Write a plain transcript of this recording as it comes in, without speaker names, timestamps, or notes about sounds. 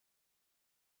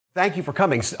Thank you for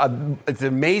coming. It's an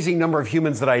amazing number of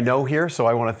humans that I know here, so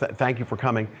I want to thank you for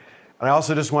coming. And I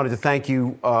also just wanted to thank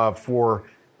you for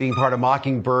being part of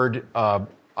Mockingbird.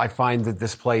 I find that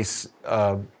this place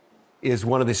is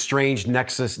one of the strange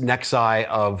nexi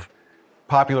of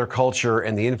popular culture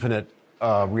and the infinite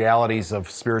realities of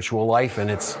spiritual life.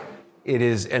 And it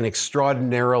is an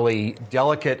extraordinarily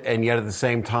delicate and yet at the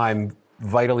same time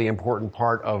vitally important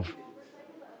part of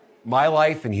my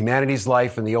life and humanity's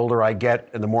life. And the older I get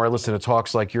and the more I listen to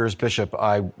talks like yours, Bishop,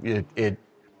 it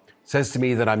says to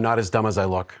me that I'm not as dumb as I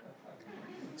look.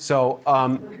 So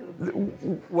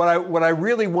what I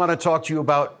really want to talk to you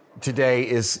about today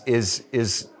is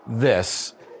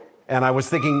this. And I was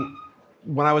thinking,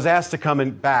 when I was asked to come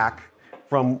back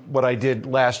from what I did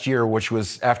last year, which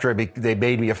was after they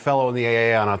made me a fellow in the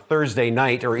AA on a Thursday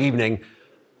night or evening,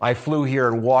 I flew here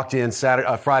and walked in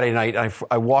Friday night.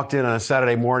 I walked in on a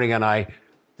Saturday morning and I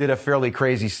did a fairly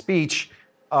crazy speech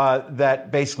that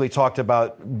basically talked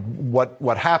about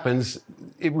what happens.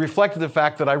 It reflected the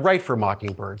fact that I write for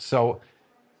Mockingbird. So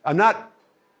I'm not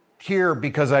here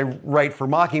because I write for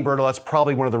Mockingbird, or that's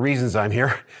probably one of the reasons I'm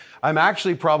here. I'm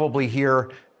actually probably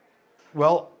here,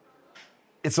 well,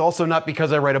 it's also not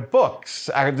because I write a book.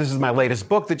 This is my latest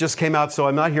book that just came out, so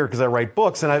I'm not here because I write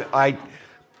books. And I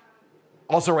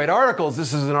also write articles.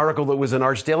 This is an article that was in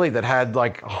Arch Daily that had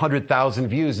like 100,000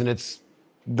 views, and it's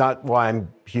not why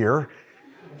I'm here.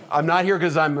 I'm not here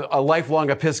because I'm a lifelong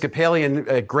Episcopalian,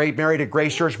 married at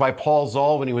Grace Church by Paul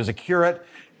Zoll when he was a curate.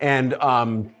 And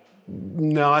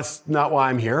no, that's not why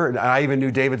I'm here. I even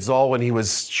knew David Zoll when he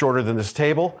was shorter than this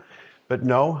table, but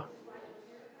no.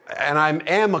 And I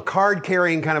am a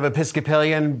card-carrying kind of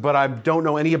Episcopalian, but I don't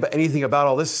know anything about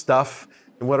all this stuff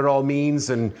and what it all means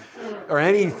or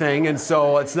anything, and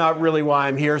so it's not really why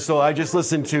I'm here. So I just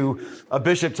listen to a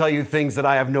bishop tell you things that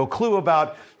I have no clue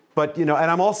about. But, and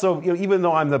I'm also, even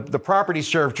though I'm the property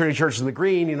share of Trinity Church in the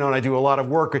Green, and I do a lot of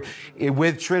work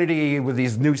with Trinity, with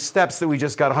these new steps that we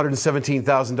just got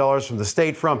 $117,000 from the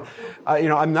state from,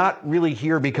 I'm not really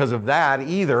here because of that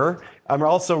either. I'm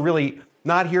also really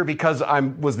not here because I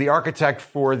was the architect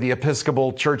for the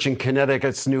Episcopal Church in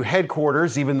Connecticut's new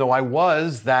headquarters, even though I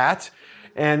was that.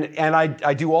 And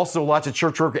I do also lots of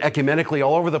church work ecumenically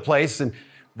all over the place, and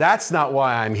that's not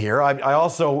why I'm here. I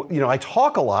also, I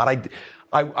talk a lot.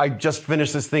 I just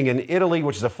finished this thing in Italy,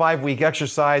 which is a 5-week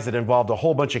exercise that involved a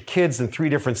whole bunch of kids in 3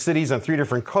 different cities on 3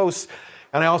 different coasts.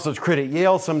 And I also crit at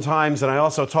Yale sometimes, and I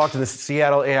also talked to the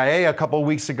Seattle AIA a couple of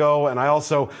weeks ago, and I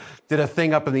also did a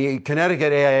thing up in the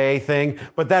Connecticut AIA thing.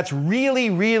 But that's really,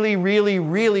 really, really,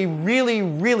 really, really,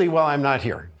 really why I'm not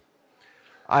here.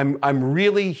 I'm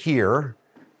really here.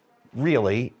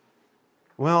 Really?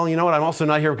 Well, you know what? I'm also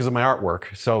not here because of my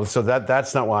artwork. So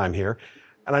that's not why I'm here.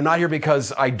 And I'm not here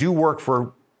because I do work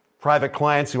for private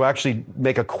clients who actually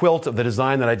make a quilt of the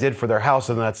design that I did for their house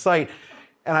on that site.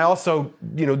 And I also,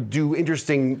 do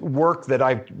interesting work that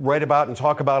I write about and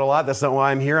talk about a lot. That's not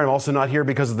why I'm here. I'm also not here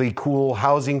because of the cool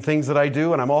housing things that I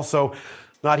do. And I'm also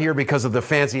not here because of the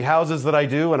fancy houses that I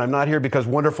do, and I'm not here because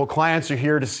wonderful clients are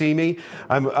here to see me.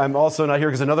 I'm also not here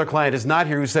because another client is not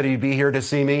here who said he'd be here to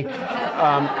see me.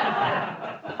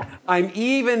 I'm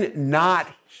even not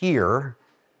here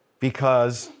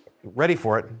because, ready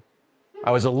for it,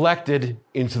 I was elected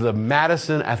into the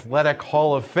Madison Athletic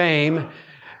Hall of Fame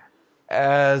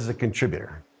as a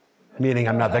contributor. Meaning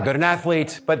I'm not that good an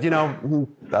athlete, but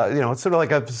it's sort of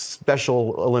like a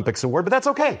Special Olympics award, but that's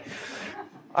okay.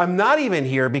 I'm not even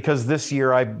here because this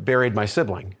year I buried my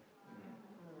sibling.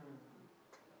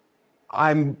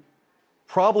 I'm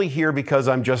probably here because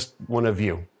I'm just one of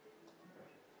you.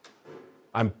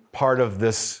 I'm part of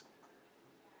this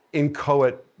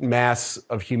inchoate mass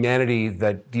of humanity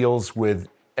that deals with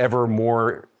ever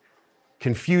more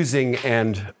confusing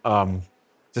and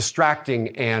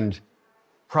distracting and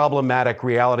problematic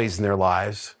realities in their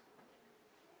lives.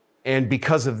 And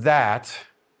because of that,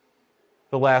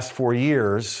 the last 4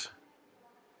 years,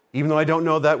 even though I don't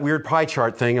know that weird pie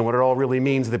chart thing and what it all really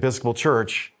means in the Episcopal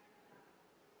Church,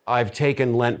 I've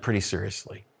taken Lent pretty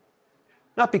seriously.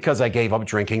 Not because I gave up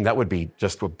drinking, that would be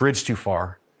just a bridge too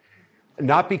far.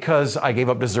 Not because I gave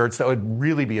up desserts, that would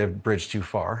really be a bridge too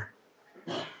far.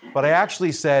 But I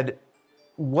actually said,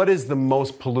 what is the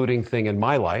most polluting thing in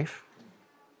my life?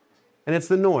 And it's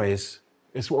the noise.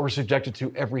 It's what we're subjected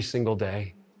to every single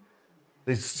day.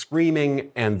 The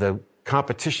screaming and the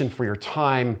competition for your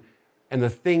time and the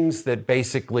things that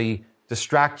basically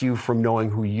distract you from knowing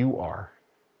who you are.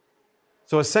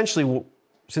 So essentially,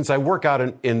 since I work out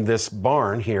in this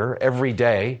barn here every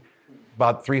day,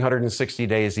 about 360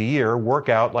 days a year, work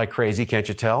out like crazy. Can't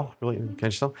you tell? Really?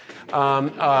 Can't you tell? No.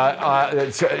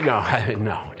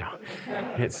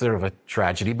 It's sort of a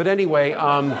tragedy. But anyway,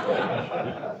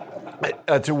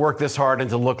 to work this hard and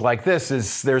to look like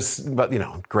this there's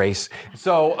grace.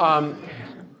 So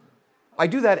I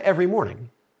do that every morning.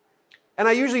 And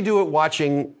I usually do it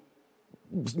watching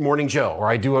Morning Joe, or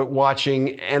I do it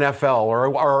watching NFL,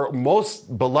 or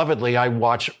most belovedly, I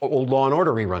watch old Law and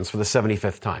Order reruns for the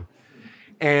 75th time.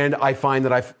 And I find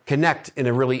that I connect in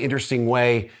a really interesting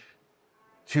way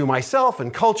to myself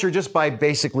and culture just by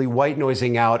basically white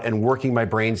noising out and working my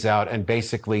brains out and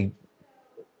basically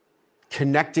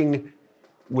connecting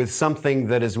with something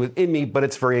that is within me, but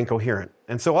it's very incoherent.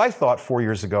 And so I thought 4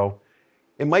 years ago,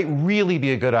 it might really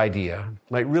be a good idea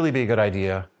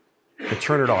to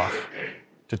turn it off,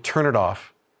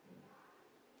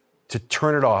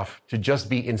 to just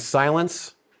be in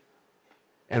silence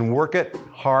and work it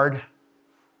hard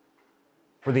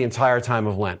for the entire time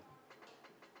of Lent.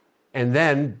 And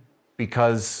then,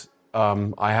 because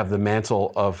I have the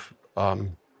mantle of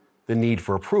the need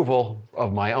for approval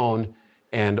of my own,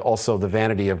 and also the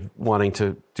vanity of wanting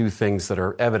to do things that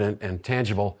are evident and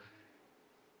tangible,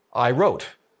 I wrote.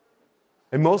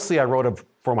 And mostly I wrote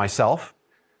for myself.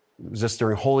 It was just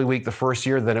during Holy Week the first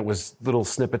year, then it was little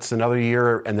snippets another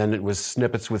year, and then it was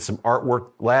snippets with some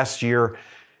artwork last year.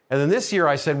 And then this year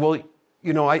I said, well,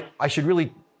 I should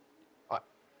really...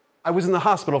 I was in the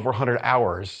hospital for 100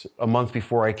 hours a month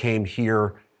before I came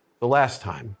here the last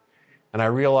time. And I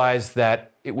realized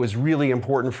that it was really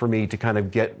important for me to kind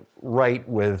of get right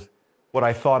with what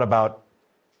I thought about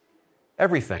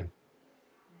everything.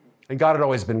 And God had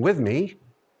always been with me,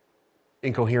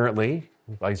 incoherently,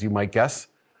 as you might guess.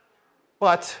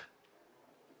 But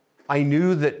I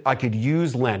knew that I could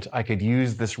use Lent, I could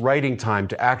use this writing time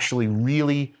to actually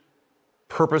really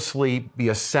purposefully be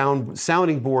a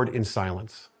sounding board in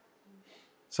silence.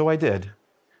 So I did.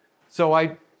 So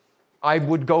I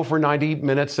would go for 90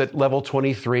 minutes at level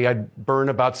 23. I'd burn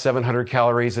about 700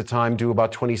 calories a time, do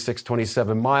about 26,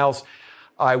 27 miles.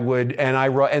 I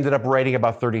ended up writing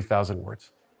about 30,000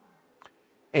 words.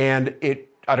 And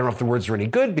I don't know if the words were any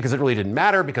good because it really didn't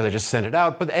matter because I just sent it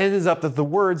out, but it ends up that the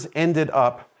words ended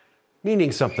up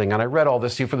meaning something. And I read all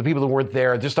this to you for the people that weren't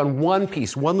there, just on one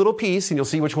little piece, and you'll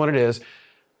see which one it is.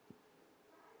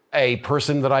 A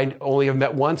person that I only have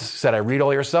met once said, I read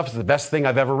all your stuff. It's the best thing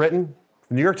I've ever written.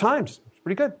 The New York Times. It's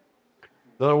pretty good.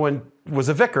 The other one was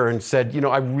a vicar and said,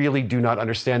 I really do not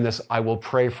understand this. I will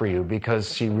pray for you,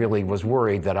 because she really was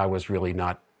worried that I was really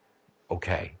not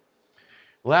okay.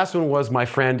 The last one was my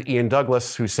friend Ian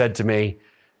Douglas, who said to me,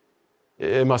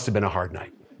 it must have been a hard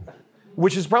night,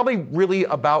 which is probably really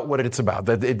about what it's about.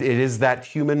 That it is that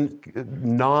human,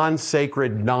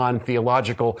 non-sacred,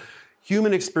 non-theological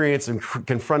human experience in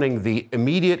confronting the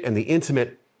immediate and the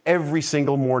intimate every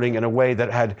single morning in a way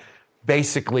that had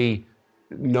basically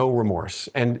no remorse.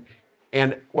 And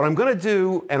what I'm going to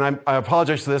do, and I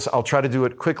apologize for this, I'll try to do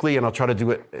it quickly and I'll try to do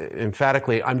it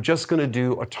emphatically. I'm just going to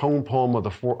do a tone poem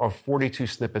of 42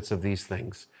 snippets of these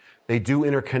things. They do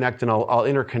interconnect, and I'll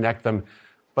interconnect them,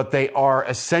 but they are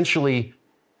essentially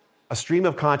a stream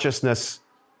of consciousness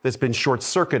that's been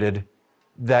short-circuited,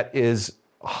 that is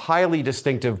highly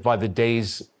distinctive by the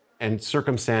days and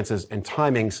circumstances and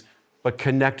timings, but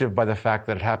connective by the fact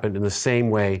that it happened in the same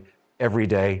way every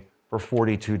day for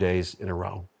 42 days in a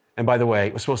row. And by the way,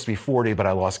 it was supposed to be 40, but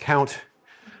I lost count.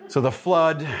 So the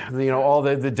flood, all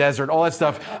the desert, all that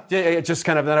stuff, it just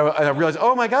kind of, then I realized,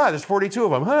 oh my God, there's 42 of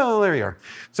them. Oh, there you are.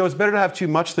 So it's better to have too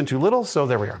much than too little, so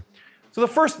there we are. So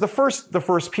the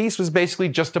first piece was basically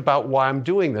just about why I'm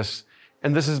doing this.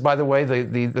 And this is, by the way,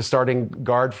 the starting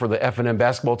guard for the F&M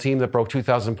basketball team that broke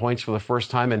 2,000 points for the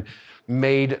first time and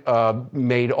made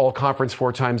all conference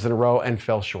 4 times in a row and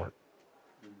fell short.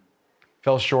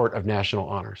 Fell short of national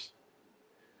honors.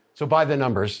 So by the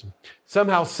numbers,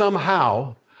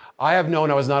 somehow, I have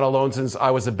known I was not alone since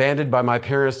I was abandoned by my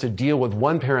parents to deal with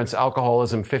one parent's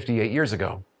alcoholism 58 years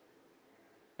ago.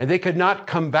 And they could not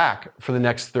come back for the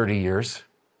next 30 years,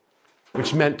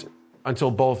 which meant until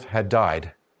both had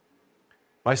died.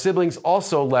 My siblings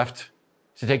also left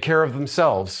to take care of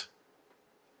themselves.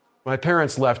 My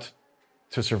parents left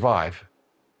to survive.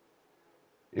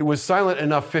 It was silent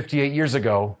enough 58 years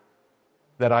ago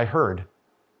that I heard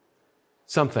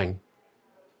something.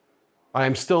 I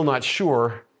am still not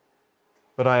sure,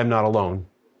 but I am not alone.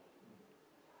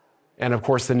 And of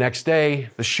course, the next day,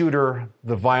 the shooter,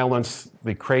 the violence,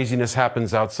 the craziness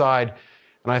happens outside.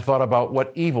 And I thought about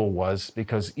what evil was,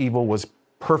 because evil was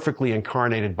perfectly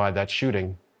incarnated by that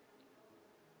shooting.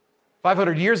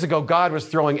 500 years ago, God was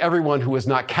throwing everyone who was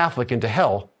not Catholic into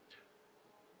hell.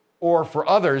 or for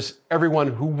others,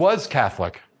 everyone who was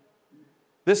Catholic.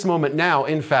 This moment now,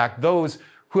 in fact, those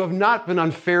who have not been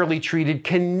unfairly treated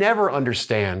can never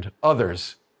understand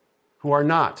others who are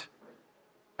not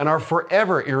and are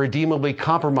forever irredeemably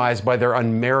compromised by their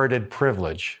unmerited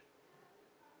privilege.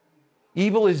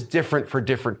 Evil is different for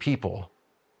different people,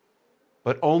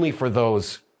 but only for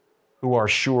those who are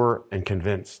sure and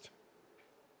convinced.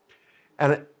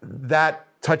 And that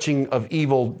touching of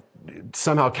evil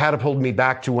somehow catapulted me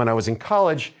back to when I was in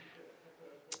college,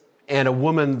 and a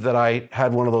woman that I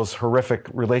had one of those horrific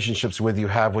relationships with you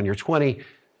have when you're 20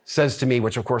 says to me,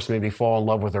 which of course made me fall in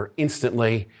love with her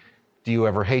instantly, "Do you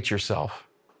ever hate yourself?"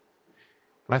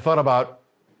 And I thought about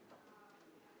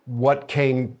what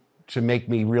came to make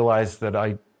me realize that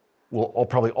I'll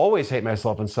probably always hate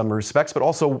myself in some respects, but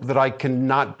also that I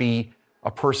cannot be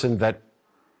a person that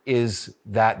is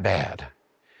that bad.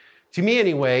 To me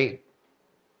anyway,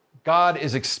 God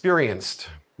is experienced,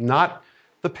 not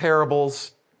the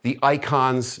parables, the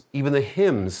icons, even the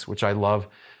hymns, which I love.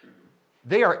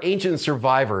 They are ancient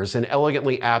survivors and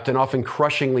elegantly apt and often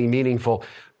crushingly meaningful,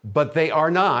 but they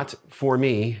are not, for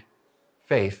me,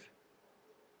 faith.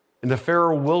 In the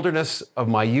feral wilderness of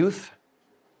my youth,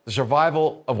 the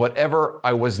survival of whatever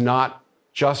I was not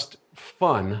just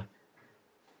fun,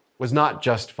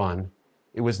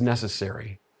 it was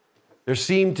necessary. There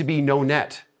seemed to be no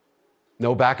net,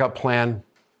 no backup plan,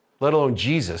 let alone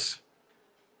Jesus.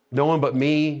 No one but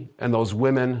me and those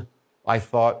women I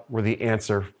thought were the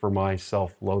answer for my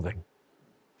self-loathing.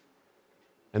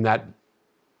 And that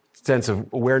sense of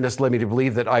awareness led me to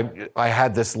believe that I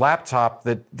had this laptop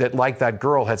that, like that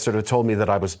girl, had sort of told me that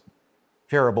I was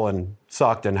terrible and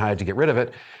sucked and I had to get rid of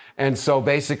it. And so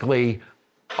basically,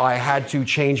 I had to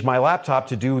change my laptop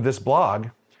to do this blog.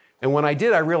 And when I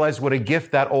did, I realized what a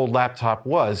gift that old laptop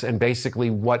was, and basically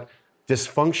what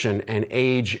dysfunction and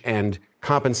age and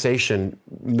compensation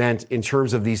meant in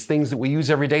terms of these things that we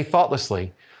use every day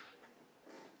thoughtlessly.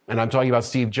 And I'm talking about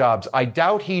Steve Jobs. I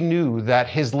doubt he knew that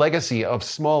his legacy of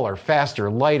smaller, faster,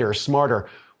 lighter, smarter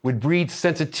would breed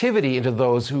sensitivity into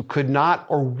those who could not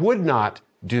or would not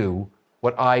do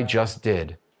what I just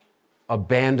did: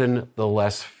 abandon the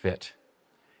less fit.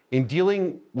 In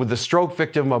dealing with the stroke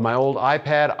victim of my old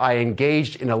iPad, I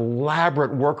engaged in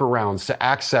elaborate workarounds to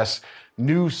access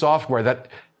new software that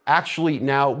actually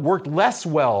now worked less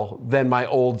well than my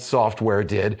old software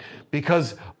did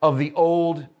because of the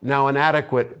old, now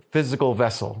inadequate physical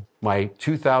vessel, my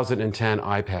 2010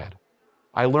 iPad.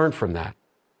 I learned from that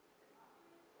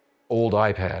old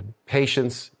iPad: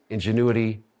 patience,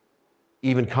 ingenuity,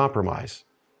 even compromise.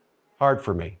 Hard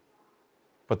for me,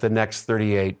 but the next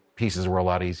 38 pieces were a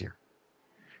lot easier.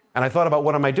 And I thought about,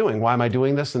 what am I doing? Why am I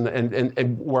doing this?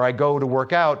 And where I go to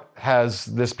work out has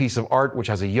this piece of art which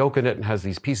has a yoke in it and has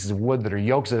these pieces of wood that are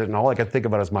yokes in it. And all I could think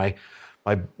about is my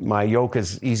yoke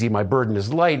is easy, my burden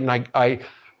is light. And I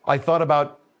thought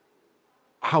about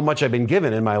how much I've been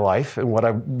given in my life,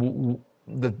 and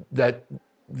that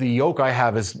the yoke I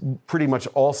have is pretty much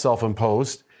all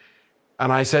self-imposed.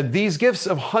 And I said, these gifts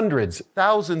of hundreds,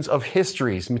 thousands of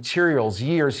histories, materials,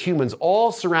 years, humans,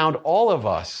 all surround all of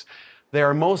us. They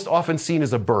are most often seen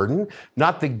as a burden,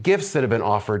 not the gifts that have been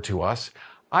offered to us.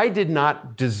 I did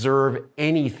not deserve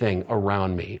anything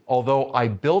around me. Although I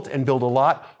built and build a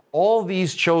lot, all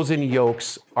these chosen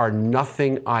yokes are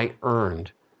nothing I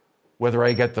earned. Whether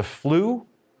I get the flu,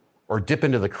 or dip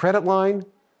into the credit line,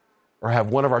 or have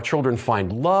one of our children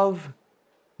find love,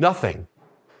 nothing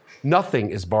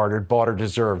is bartered, bought, or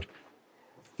deserved.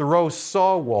 Thoreau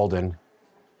saw Walden.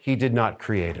 He did not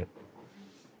create it.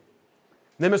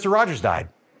 And then Mr. Rogers died.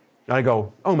 And I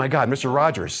go, oh my God, Mr.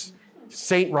 Rogers,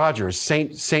 Saint Rogers,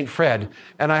 Saint Fred.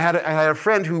 And I had a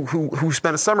friend who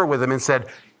spent a summer with him and said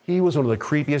he was one of the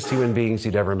creepiest human beings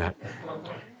he'd ever met.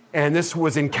 And this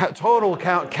was in total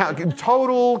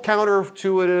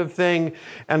counterintuitive thing.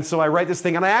 And so I write this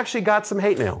thing, and I actually got some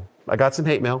hate mail. And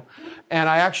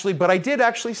but I did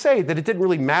actually say that it didn't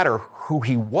really matter who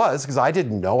he was, because I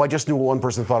didn't know. I just knew what one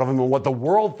person thought of him and what the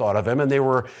world thought of him, and they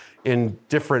were in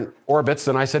different orbits.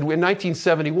 And I said, in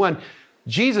 1971,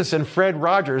 Jesus and Fred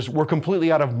Rogers were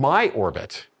completely out of my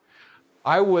orbit.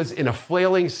 I was in a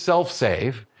flailing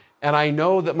self-save, and I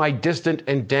know that my distant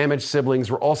and damaged siblings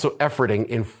were also efforting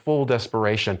in full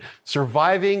desperation.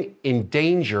 Surviving in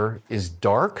danger is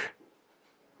dark,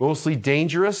 mostly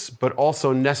dangerous, but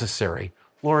also necessary.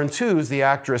 Lauren Tooze, the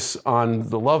actress on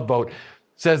The Love Boat,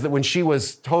 says that when she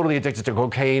was totally addicted to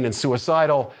cocaine and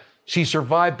suicidal, she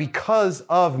survived because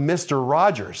of Mr.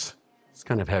 Rogers. It's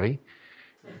kind of heavy.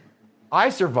 I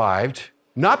survived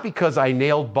not because I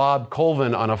nailed Bob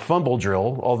Colvin on a fumble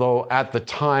drill, although at the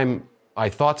time I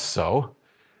thought so.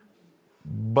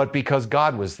 but because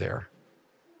God was there,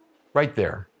 right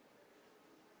there,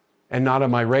 and not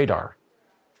on my radar.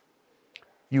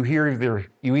 You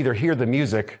either hear the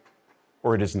music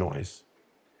or it is noise.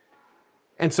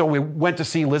 And so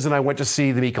Liz and I went to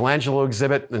see the Michelangelo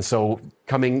exhibit. And so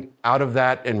coming out of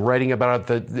that and writing about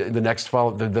it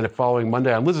the following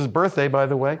Monday, on Liz's birthday, by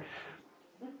the way,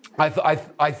 I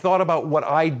thought about what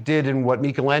I did and what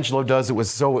Michelangelo does. It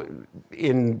was so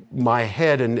in my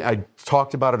head, and I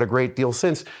talked about it a great deal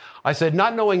since. I said,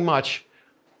 not knowing much,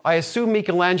 I assume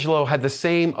Michelangelo had the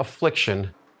same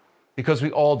affliction, because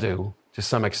we all do to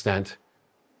some extent.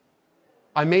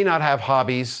 I may not have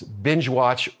hobbies, binge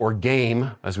watch, or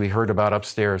game, as we heard about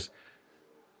upstairs,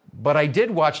 but I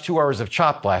did watch 2 hours of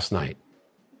Chopped last night,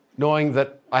 knowing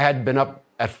that I had been up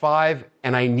at 5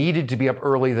 and I needed to be up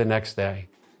early the next day.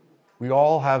 We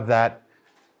all have that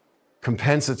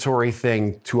compensatory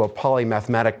thing to a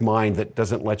polymathematic mind that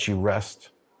doesn't let you rest.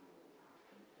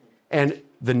 And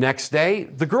the next day,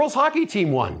 the girls' hockey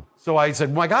team won. So I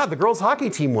said, my God, the girls'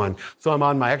 hockey team won. So I'm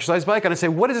on my exercise bike and I say,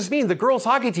 what does this mean? The girls'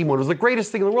 hockey team won. It was the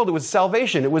greatest thing in the world. It was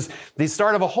salvation. It was the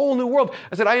start of a whole new world.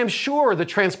 I said, I am sure the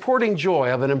transporting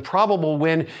joy of an improbable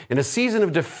win in a season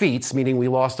of defeats, meaning we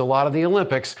lost a lot of the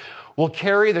Olympics, will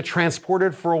carry the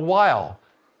transported for a while.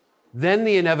 Then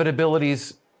the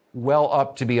inevitabilities well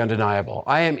up to be undeniable.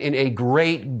 I am in a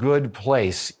great, good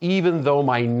place, even though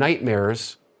my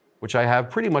nightmares, which I have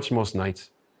pretty much most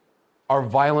nights, are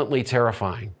violently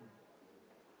terrifying.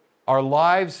 Our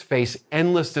lives face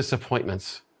endless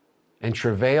disappointments and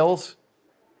travails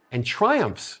and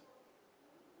triumphs,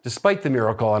 despite the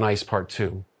Miracle on Ice Part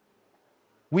 2.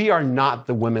 We are not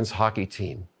the women's hockey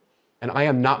team, and I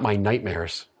am not my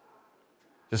nightmares,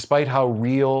 despite how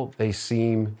real they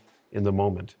seem in the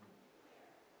moment.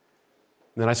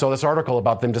 And then I saw this article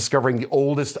about them discovering the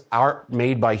oldest art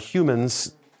made by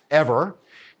humans ever,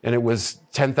 and it was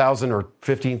 10,000 or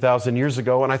 15,000 years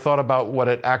ago. And I thought about what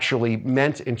it actually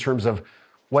meant in terms of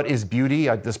what is beauty.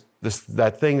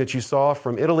 That thing that you saw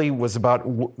from Italy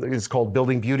is called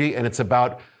Building Beauty, and it's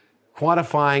about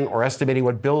quantifying or estimating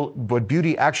what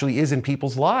beauty actually is in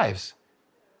people's lives.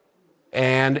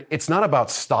 And it's not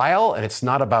about style, and it's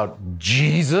not about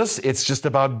Jesus. It's just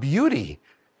about beauty.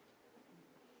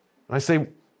 And I say,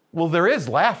 well, there is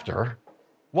laughter.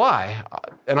 Why?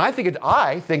 And I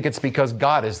think it's because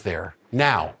God is there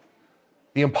now.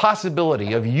 The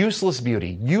impossibility of useless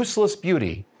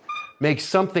beauty makes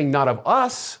something not of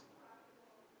us,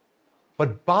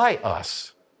 but by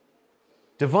us,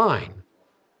 divine.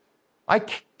 I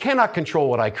cannot control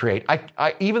what I create.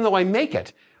 Even though I make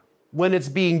it, when it's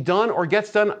being done or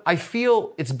gets done, I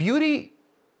feel it's beauty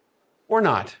or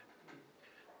not.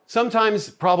 Sometimes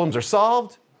problems are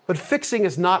solved, but fixing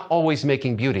is not always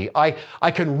making beauty.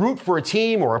 I can root for a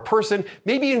team or a person,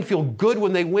 maybe even feel good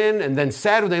when they win and then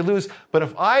sad when they lose. But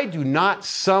if I do not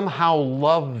somehow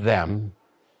love them,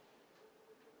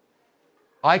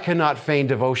 I cannot feign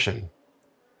devotion.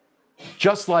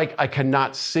 Just like I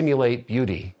cannot simulate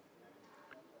beauty.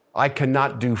 I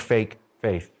cannot do fake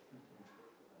faith.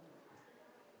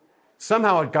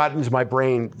 Somehow it got into my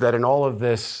brain that in all of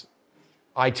this,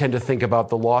 I tend to think about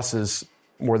the losses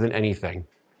more than anything.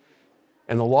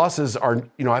 And the losses are,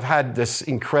 I've had this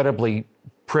incredibly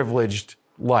privileged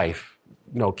life.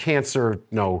 No cancer,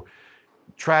 no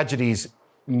tragedies,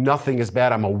 nothing is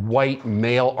bad. I'm a white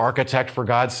male architect, for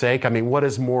God's sake. I mean, what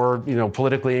is more,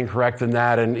 politically incorrect than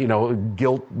that and,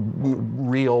 guilt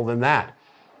real than that?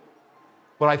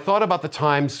 But I thought about the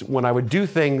times when I would do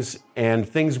things and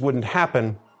things wouldn't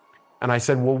happen. And I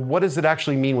said, well, what does it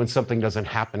actually mean when something doesn't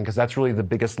happen? Because that's really the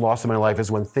biggest loss in my life,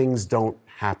 is when things don't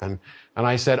happen. And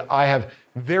I said, I have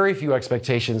very few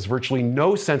expectations, virtually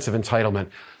no sense of entitlement.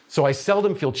 So I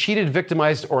seldom feel cheated,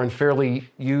 victimized, or unfairly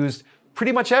used,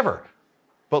 pretty much ever.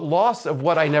 But loss of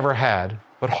what I never had,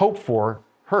 but hoped for,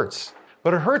 hurts.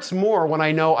 But it hurts more when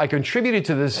I know I contributed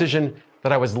to the decision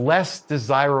that I was less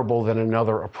desirable than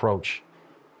another approach.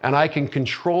 And I can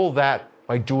control that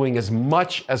by doing as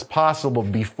much as possible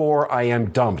before I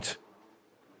am dumped.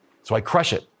 So I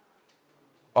crush it,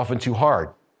 often too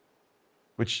hard,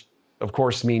 which of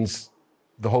course means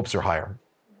the hopes are higher.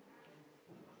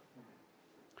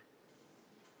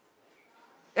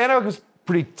 And I was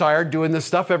pretty tired doing this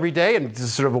stuff every day, and it's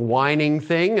sort of a whining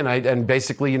thing. And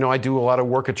basically, I do a lot of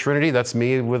work at Trinity. That's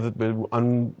me with an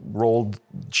unrolled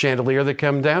chandelier that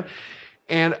come down.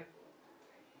 And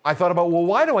I thought about, well,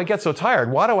 why do I get so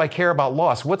tired? Why do I care about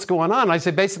loss? What's going on? And I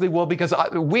said, basically, well, because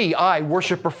I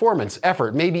worship performance,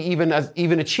 effort, maybe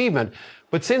even achievement.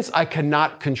 But since I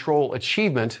cannot control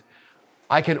achievement,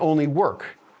 I can only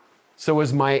work. So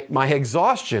as my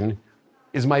exhaustion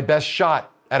is my best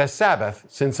shot at a Sabbath,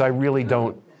 since I really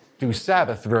don't do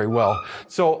Sabbath very well.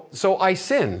 So I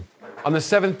sin on the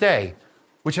seventh day,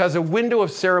 which has a window of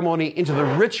ceremony into the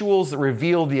rituals that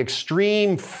reveal the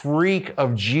extreme freak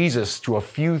of Jesus to a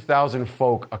few thousand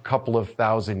folk a couple of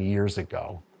thousand years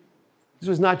ago. This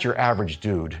was not your average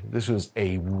dude. This was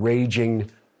a raging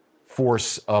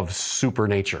force of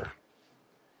supernature.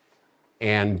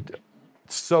 And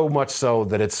so much so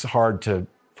that it's hard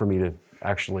for me to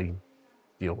actually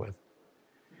deal with.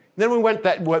 Then we went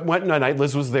that night,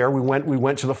 Liz was there, we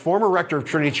went to the former rector of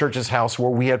Trinity Church's house where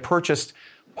we had purchased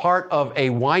part of a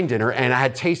wine dinner, and I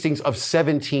had tastings of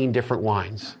 17 different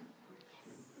wines.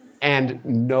 And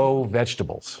no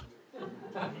vegetables.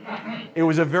 It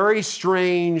was a very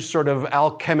strange sort of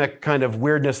alchemic kind of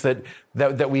weirdness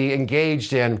that we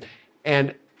engaged in.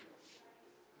 And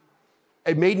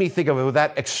it made me think of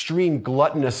that extreme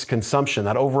gluttonous consumption,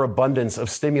 that overabundance of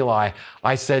stimuli.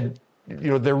 I said,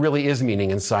 there really is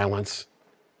meaning in silence,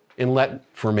 in Lent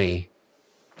for me,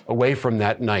 away from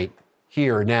that night,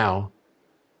 here, now.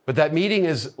 But that meeting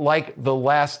is like the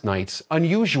last nights,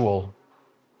 unusual.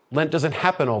 Lent doesn't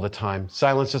happen all the time.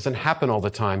 Silence doesn't happen all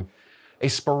the time. A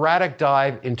sporadic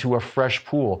dive into a fresh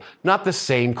pool. Not the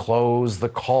same clothes, the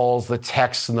calls, the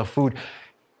texts, and the food.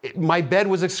 My bed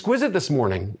was exquisite this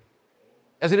morning,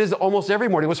 as it is almost every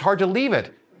morning. It was hard to leave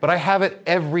it, but I have it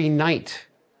every night.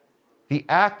 The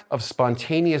act of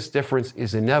spontaneous difference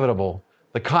is inevitable.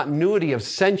 The continuity of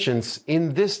sentience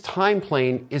in this time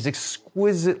plane is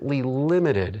exquisitely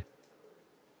limited.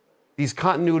 These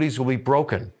continuities will be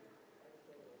broken.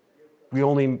 We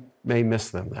only may miss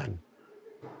them then.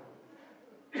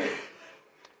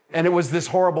 And it was this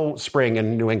horrible spring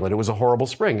in New England. It was a horrible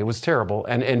spring. It was terrible.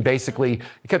 And basically,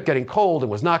 it kept getting cold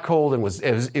and was not cold, and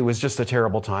it was just a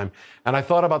terrible time. And I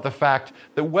thought about the fact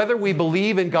that whether we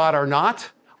believe in God or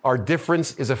not, our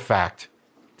difference is a fact.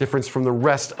 Difference from the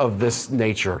rest of this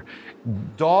nature.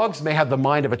 Dogs may have the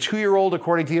mind of a 2-year-old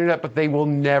according to the internet, but they will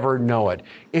never know it.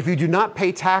 If you do not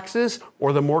pay taxes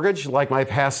or the mortgage like my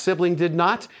past sibling did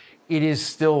not, it is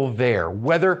still there.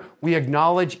 Whether we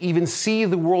acknowledge, even see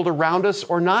the world around us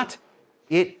or not,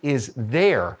 it is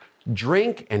there.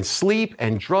 Drink and sleep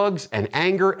and drugs and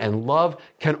anger and love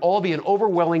can all be an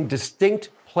overwhelming, distinct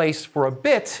place for a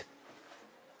bit,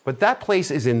 but that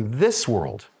place is in this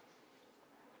world.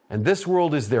 And this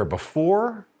world is there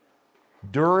before,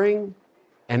 during,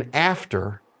 and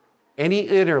after any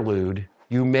interlude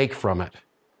you make from it,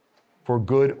 for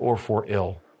good or for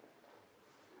ill.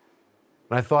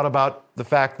 And I thought about the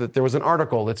fact that there was an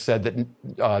article that said that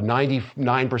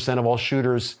 99% of all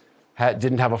shooters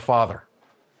didn't have a father.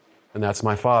 And that's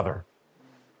my father.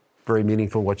 Very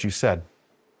meaningful what you said.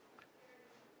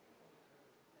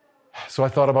 So I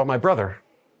thought about my brother,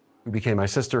 who became my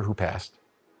sister, who passed.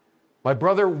 My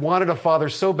brother wanted a father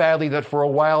so badly that for a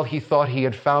while he thought he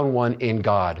had found one in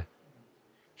God.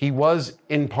 He was,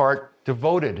 in part,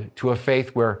 devoted to a faith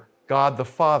where God the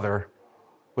Father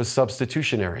was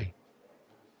substitutionary.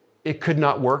 It could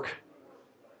not work.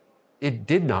 It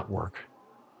did not work.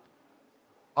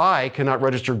 I cannot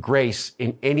register grace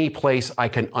in any place I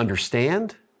can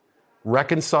understand,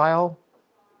 reconcile,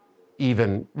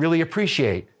 even really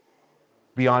appreciate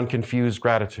beyond confused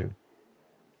gratitude.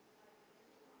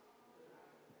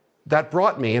 That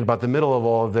brought me, in about the middle of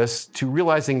all of this, to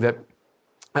realizing that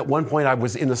at one point I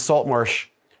was in the salt marsh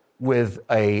with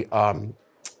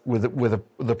the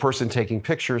person taking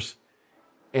pictures,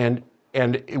 and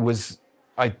it was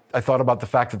I thought about the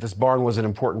fact that this barn was an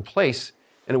important place,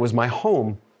 and it was my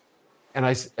home, and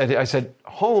I said,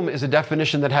 home is a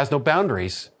definition that has no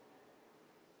boundaries.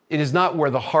 It is not where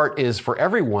the heart is for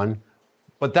everyone,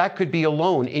 but that could be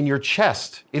alone in your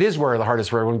chest. It is where the heart is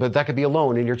for everyone, but that could be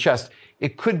alone in your chest.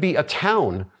 It could be a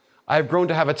town. I've grown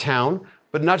to have a town,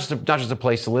 but not just a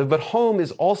place to live, but home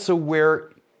is also where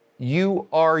you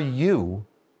are you.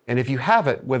 And if you have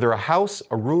it, whether a house,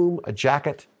 a room, a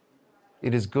jacket,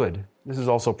 it is good. This is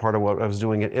also part of what I was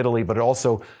doing in Italy, but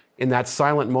also in that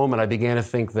silent moment, I began to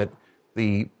think that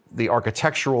the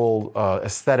architectural,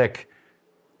 aesthetic,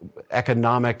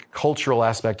 economic, cultural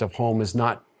aspect of home is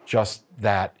not just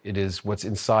that. It is what's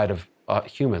inside of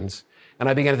humans. And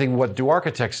I began to think, what do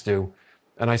architects do?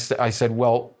 And I said,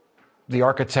 well, the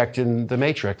architect in The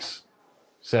Matrix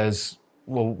says,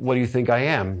 well, what do you think I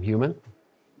am, human?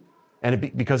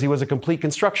 And because he was a complete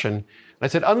construction. And I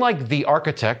said, unlike the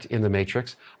architect in The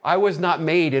Matrix, I was not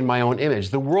made in my own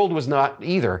image. The world was not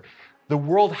either. The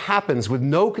world happens with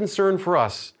no concern for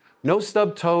us. No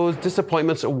stub toes,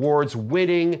 disappointments, awards,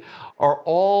 winning are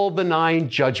all benign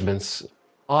judgments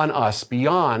on us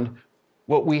beyond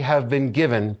what we have been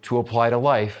given to apply to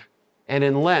life. And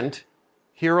in Lent,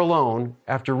 here alone,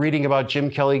 after reading about Jim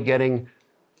Kelly getting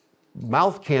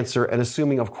mouth cancer and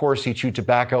assuming, of course, he chewed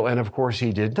tobacco, and of course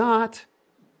he did not,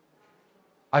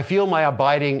 I feel my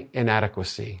abiding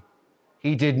inadequacy.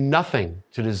 He did nothing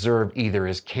to deserve either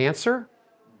his cancer,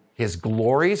 his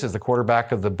glories as the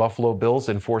quarterback of the Buffalo Bills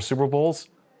in 4 Super Bowls,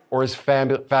 or his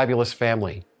fabulous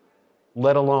family,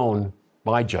 let alone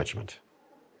my judgment.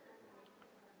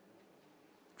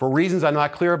 For reasons I'm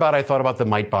not clear about, I thought about the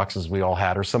mite boxes we all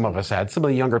had, or some of us had. Some of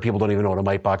the younger people don't even know what a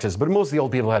mite box is, but most of the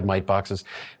old people had mite boxes.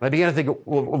 And I began to think,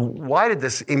 well, why did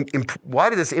this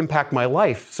impact my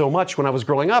life so much when I was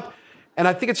growing up? And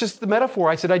I think it's just the metaphor.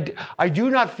 I said, I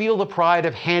do not feel the pride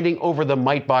of handing over the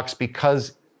mite box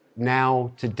because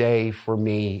now, today, for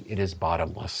me, it is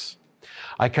bottomless.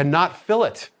 I cannot fill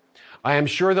it. I am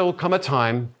sure there will come a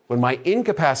time when my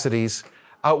incapacities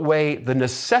outweigh the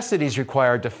necessities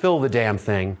required to fill the damn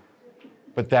thing,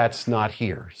 but that's not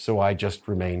here, so I just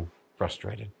remain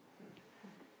frustrated.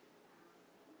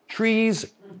 Trees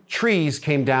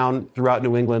came down throughout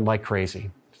New England like crazy.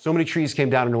 So many trees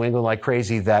came down in New England like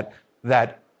crazy that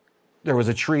there was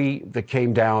a tree that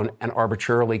came down and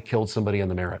arbitrarily killed somebody in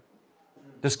the Merritt.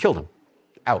 Just killed him,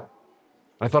 out.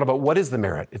 I thought about what is the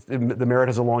Merritt? The Merritt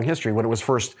has a long history. When it was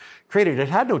first created, it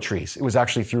had no trees. It was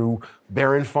actually through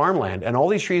barren farmland. And all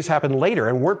these trees happened later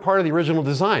and weren't part of the original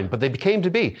design, but they became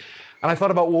to be. And I thought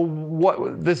about, well,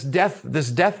 what this death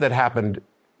that happened,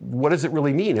 what does it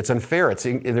really mean? It's unfair.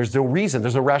 There's no reason.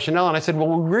 There's no rationale. And I said,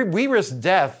 well, we risk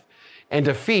death and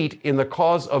defeat in the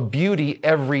cause of beauty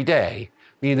every day,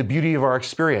 meaning the beauty of our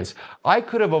experience. I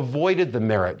could have avoided the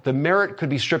Merritt. The Merritt could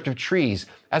be stripped of trees,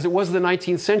 as it was in the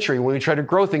 19th century when we tried to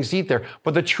grow things to eat there.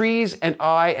 But the trees and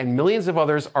I and millions of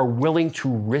others are willing to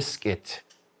risk it.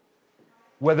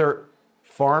 Whether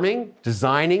farming,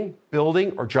 designing,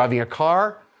 building, or driving a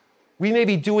car, we may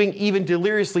be doing even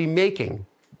deliriously making,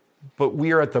 but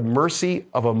we are at the mercy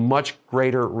of a much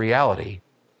greater reality.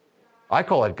 I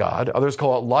call it God. Others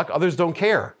call it luck. Others don't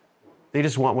care. They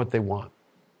just want what they want.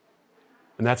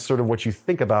 And that's sort of what you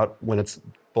think about when it's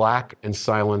black and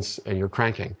silence and you're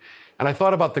cranking. And I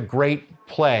thought about the great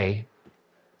play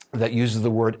that uses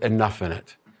the word enough in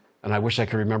it. And I wish I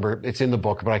could remember, it's in the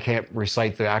book, but I can't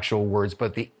recite the actual words.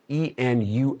 But the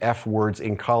ENUF words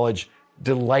in college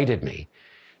delighted me.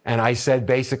 And I said,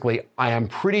 basically, I am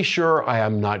pretty sure I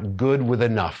am not good with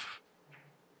enough,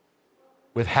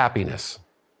 with happiness,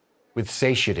 with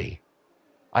satiety.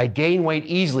 I gain weight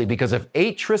easily because if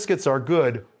 8 Triscuits are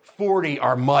good, 40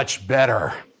 are much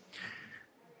better.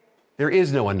 There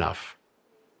is no enough,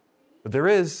 but there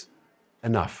is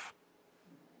enough.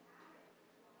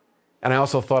 And I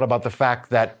also thought about the fact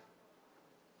that,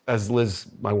 as Liz,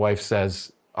 my wife,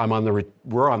 says,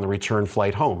 we're on the return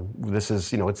flight home. This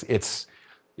is,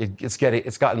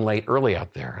 it's gotten late early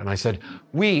out there. And I said,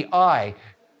 I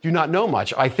do not know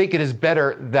much. I think it is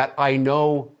better that I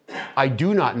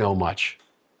do not know much.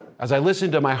 As I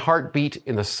listen to my heartbeat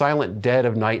in the silent dead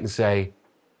of night and say,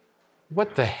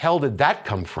 what the hell did that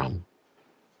come from?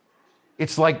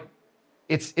 It's like,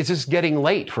 it's just getting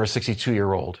late for a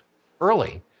 62-year-old,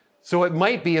 early. So it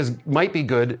might be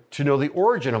good to know the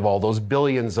origin of all those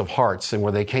billions of hearts and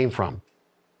where they came from.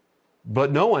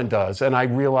 But no one does. And I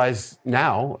realize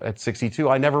now at 62,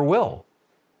 I never will.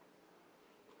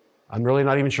 I'm really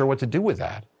not even sure what to do with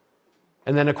that.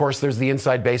 And then, of course, there's the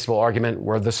inside baseball argument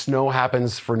where the snow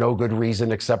happens for no good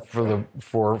reason except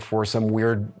for some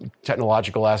weird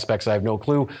technological aspects I have no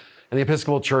clue. And the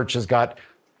Episcopal Church has got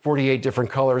 48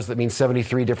 different colors that mean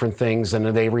 73 different things,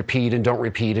 and they repeat and don't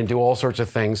repeat and do all sorts of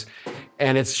things.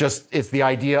 And it's the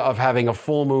idea of having a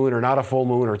full moon or not a full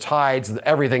moon or tides,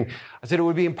 everything. I said it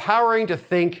would be empowering to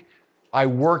think I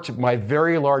worked my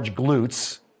very large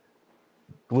glutes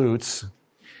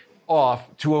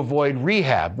off to avoid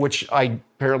rehab, which I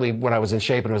apparently, when I was in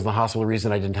shape and was in the hospital, the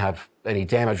reason I didn't have any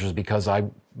damage was because I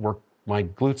worked my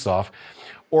glutes off,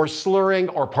 or slurring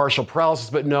or partial paralysis.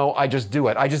 But no, I just do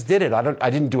it. I just did it. I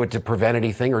didn't do it to prevent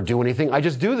anything or do anything. I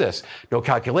just do this. No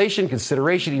calculation,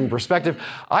 consideration, even perspective.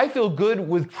 I feel good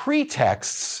with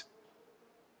pretexts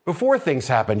before things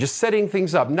happen, just setting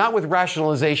things up, not with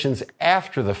rationalizations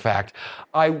after the fact.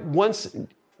 I once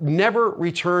never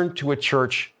returned to a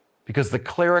church because the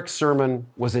cleric's sermon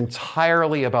was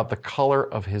entirely about the color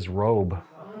of his robe.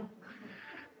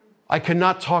 I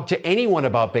cannot talk to anyone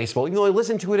about baseball, even though I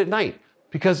listen to it at night,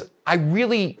 because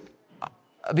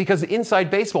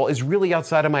inside baseball is really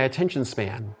outside of my attention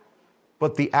span.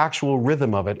 But the actual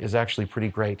rhythm of it is actually pretty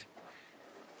great.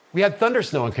 We had thunder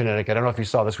snow in Connecticut. I don't know if you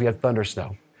saw this. We had thunder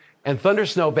snow. And thunder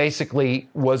snow basically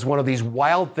was one of these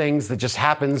wild things that just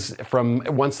happens from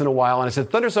once in a while. And I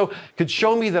said, thunder snow could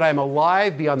show me that I'm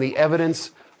alive beyond the evidence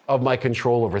of my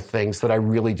control over things that I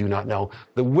really do not know.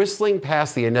 The whistling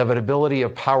past the inevitability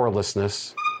of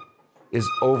powerlessness is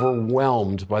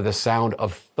overwhelmed by the sound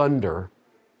of thunder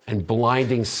and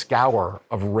blinding scour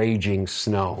of raging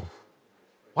snow.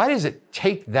 Why does it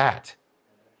take that?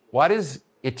 Why does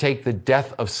it take the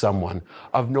death of someone,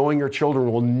 of knowing your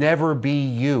children will never be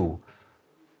you,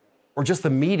 or just the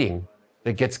meeting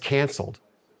that gets canceled?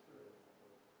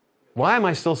 Why am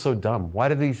I still so dumb? Why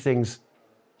do these things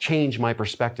change my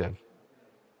perspective?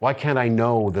 Why can't I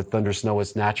know that thunder snow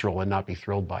is natural and not be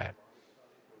thrilled by it?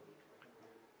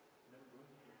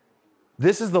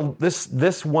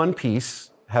 This one piece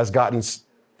has gotten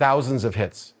thousands of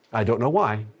hits. I don't know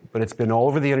why, but it's been all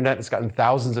over the internet. It's gotten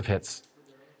thousands of hits.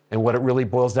 And what it really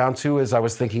boils down to is I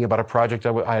was thinking about a project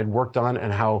I had worked on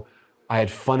and how I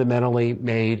had fundamentally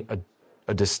made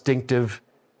a distinctive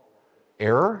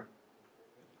error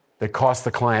that cost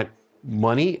the client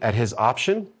money at his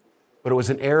option, but it was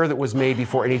an error that was made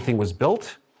before anything was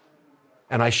built.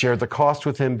 And I shared the cost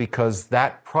with him because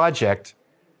that project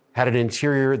had an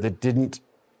interior that didn't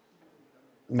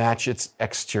match its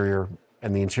exterior,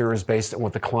 and the interior is based on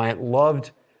what the client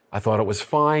loved. I thought it was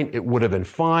fine. It would have been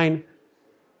fine.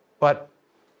 But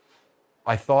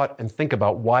I thought and think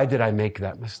about, why did I make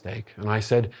that mistake? And I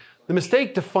said, the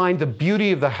mistake defined the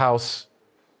beauty of the house.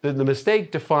 The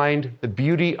mistake defined the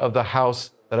beauty of the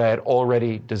house that I had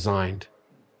already designed.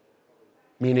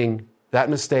 Meaning that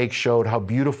mistake showed how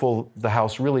beautiful the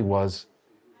house really was.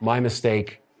 My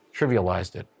mistake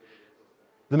trivialized it.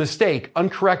 The mistake,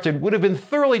 uncorrected, would have been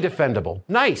thoroughly defendable.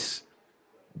 Nice.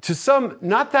 To some,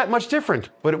 not that much different,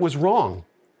 but it was wrong.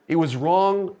 It was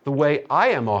wrong the way I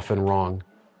am often wrong,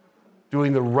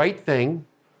 doing the right thing,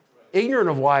 ignorant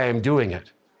of why I'm doing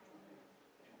it.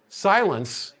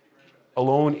 Silence,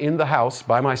 alone in the house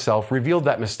by myself, revealed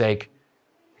that mistake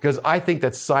because I think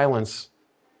that silence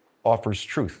offers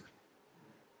truth.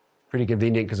 Pretty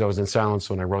convenient because I was in silence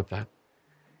when I wrote that.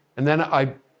 And then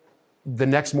the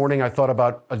next morning I thought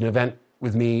about an event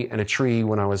with me and a tree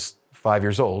when I was 5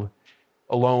 years old.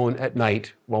 Alone at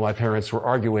night, while my parents were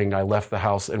arguing, I left the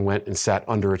house and went and sat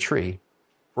under a tree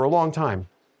for a long time.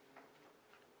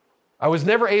 I was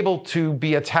never able to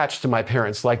be attached to my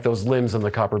parents like those limbs on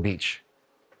the Copper Beach.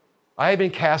 I had been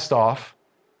cast off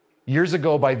years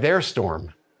ago by their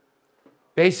storm,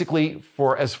 basically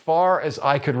for as far as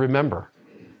I could remember.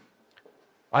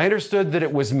 I understood that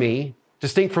it was me,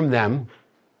 distinct from them,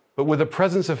 but with a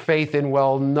presence of faith in,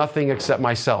 well, nothing except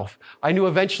myself. I knew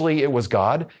eventually it was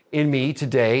God in me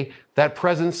today. That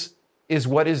presence is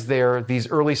what is there these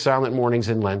early silent mornings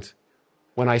in Lent,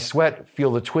 when I sweat,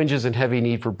 feel the twinges and heavy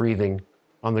need for breathing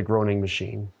on the groaning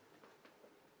machine.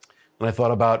 And I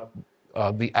thought about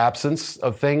the absence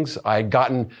of things. I had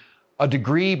gotten a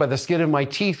degree by the skin of my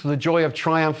teeth with the joy of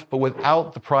triumph, but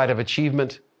without the pride of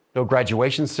achievement. No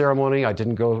graduation ceremony. I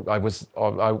didn't go. I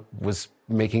was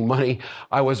making money.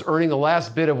 I was earning the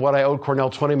last bit of what I owed Cornell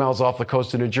 20 miles off the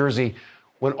coast of New Jersey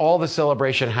when all the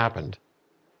celebration happened.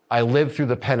 I lived through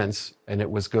the penance and it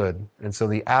was good. And so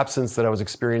the absence that I was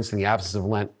experiencing, the absence of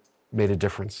Lent, made a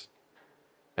difference.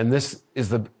 And this is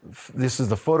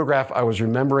the photograph I was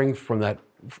remembering from that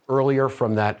earlier,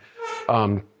 from that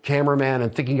cameraman,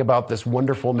 and thinking about this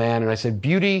wonderful man. And I said,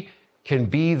 beauty can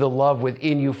be the love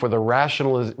within you for the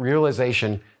rational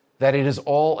realization that it is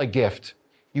all a gift.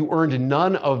 You earned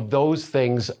none of those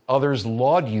things others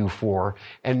laud you for,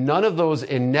 and none of those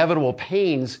inevitable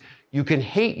pains you can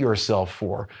hate yourself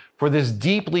for. For this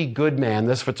deeply good man,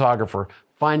 this photographer,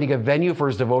 finding a venue for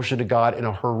his devotion to God in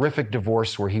a horrific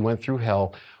divorce where he went through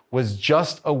hell, was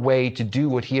just a way to do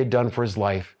what he had done for his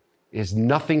life. It is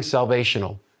nothing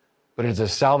salvational, but it is a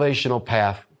salvational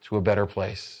path to a better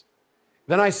place.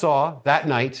 Then I saw that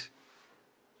night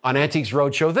on Antiques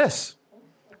Roadshow this,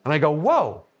 and I go,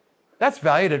 whoa, that's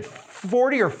valued at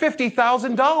 $40,000 or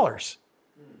 $50,000.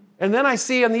 And then I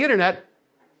see on the internet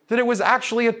that it was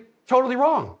actually totally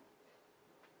wrong.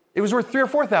 It was worth $3,000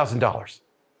 or $4,000,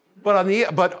 but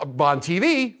on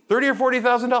TV, $30,000 or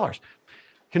 $40,000.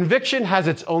 Conviction has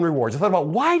its own rewards. I thought about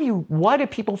why do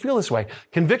people feel this way?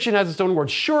 Conviction has its own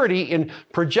rewards. Surety in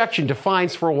projection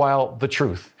defines for a while the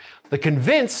truth. The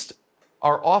convinced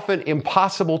are often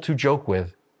impossible to joke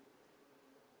with.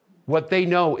 What they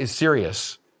know is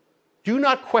serious. Do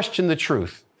not question the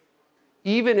truth,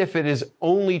 even if it is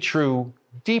only true,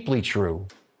 deeply true,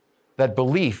 that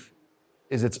belief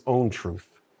is its own truth.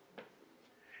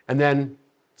 And then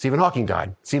Stephen Hawking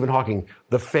died. Stephen Hawking,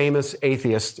 the famous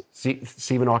atheist,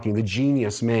 Stephen Hawking, the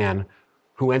genius man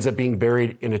who ends up being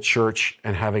buried in a church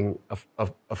and having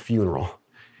a funeral,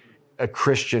 a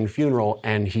Christian funeral,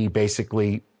 and he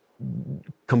basically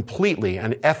completely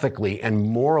and ethically and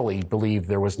morally believed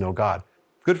there was no God.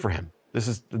 Good for him. This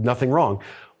is nothing wrong.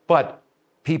 But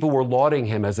people were lauding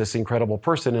him as this incredible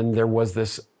person, and there was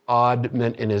this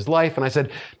oddment in his life. And I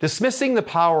said, dismissing the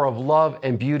power of love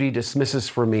and beauty dismisses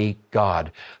for me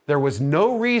God. There was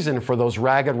no reason for those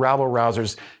ragged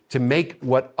rabble-rousers to make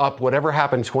whatever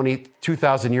happened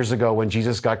 2,000 years ago when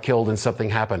Jesus got killed and something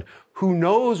happened. Who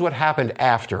knows what happened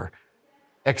after,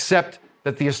 except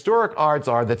that the historic odds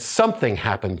are that something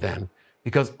happened then,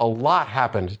 because a lot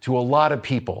happened to a lot of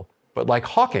people. But like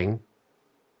Hawking,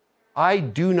 I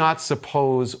do not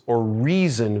suppose or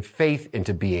reason faith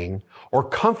into being or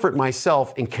comfort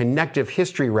myself in connective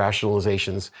history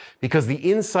rationalizations, because the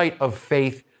insight of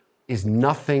faith is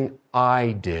nothing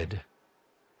I did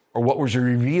or what was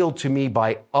revealed to me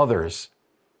by others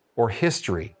or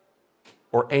history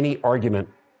or any argument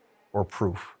or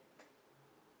proof.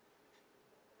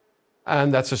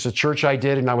 And that's just a church I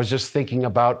did, and I was just thinking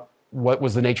about what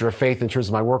was the nature of faith in terms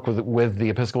of my work with the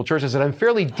Episcopal Church. I said, I'm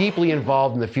fairly deeply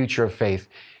involved in the future of faith,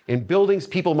 in buildings,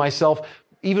 people, myself,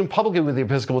 even publicly with the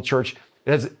Episcopal Church.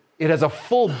 It has a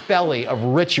full belly of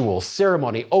ritual,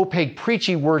 ceremony, opaque,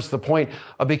 preachy words to the point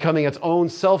of becoming its own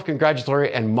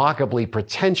self-congratulatory and mockably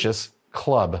pretentious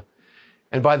club.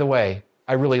 And by the way,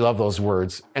 I really love those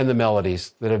words and the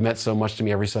melodies that have meant so much to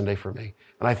me every Sunday for me.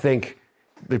 And I think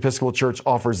the Episcopal Church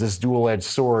offers this dual-edged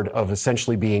sword of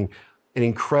essentially being an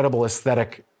incredible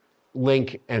aesthetic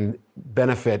link and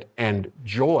benefit and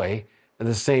joy, at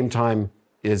the same time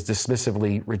is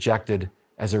dismissively rejected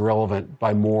as irrelevant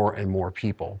by more and more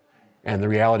people. And the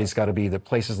reality's got to be that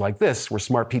places like this, where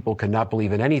smart people cannot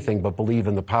believe in anything but believe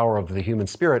in the power of the human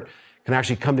spirit, can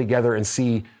actually come together and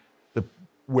see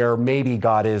where maybe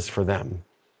God is for them.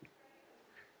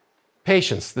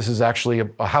 Patience. This is actually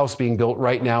a house being built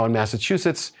right now in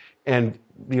Massachusetts, and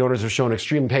the owners have shown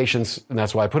extreme patience, and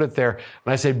that's why I put it there.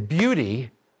 And I said,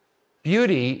 beauty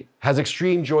has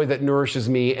extreme joy that nourishes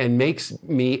me and makes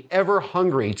me ever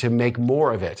hungry to make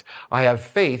more of it. I have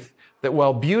faith that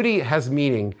while beauty has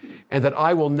meaning and that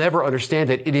I will never understand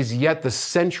it, it is yet the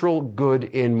central good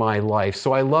in my life.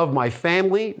 So I love my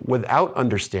family without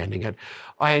understanding it.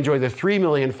 I enjoy the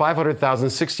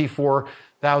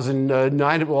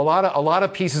 3,500,064,009. Well, a lot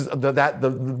of pieces of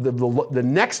the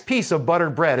next piece of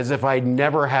buttered bread is if I'd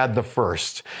never had the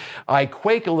first. I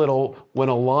quake a little when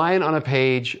a line on a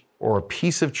page or a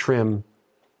piece of trim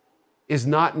is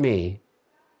not me.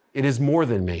 It is more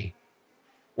than me,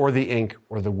 or the ink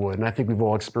or the wood. And I think we've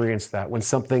all experienced that when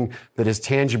something that is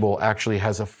tangible actually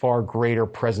has a far greater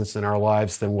presence in our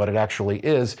lives than what it actually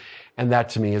is. And that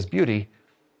to me is beauty.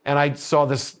 And I saw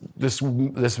this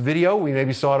video, we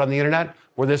maybe saw it on the internet,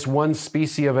 where this one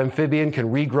species of amphibian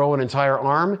can regrow an entire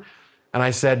arm. And I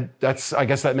said, I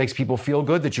guess that makes people feel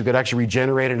good, that you could actually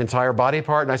regenerate an entire body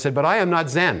part. And I said, but I am not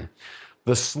Zen.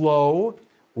 The slow,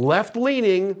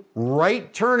 left-leaning,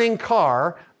 right-turning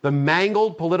car, the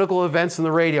mangled political events in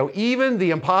the radio, even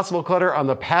the impossible clutter on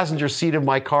the passenger seat of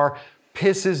my car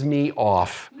pisses me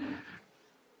off.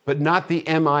 But not the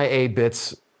MIA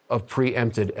bits of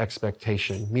preempted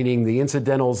expectation, meaning the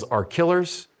incidentals are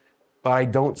killers, but I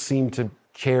don't seem to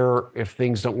care if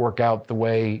things don't work out the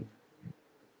way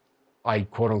I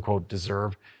quote-unquote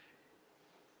deserve.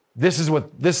 This is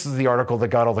the article that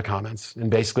got all the comments. And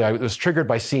basically, I was triggered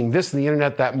by seeing this on the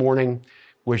internet that morning,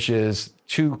 which is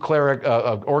an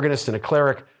organist and a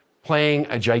cleric playing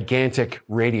a gigantic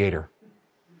radiator.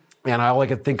 And all I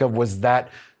could think of was that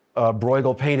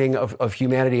Bruegel painting of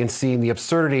humanity and seeing the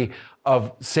absurdity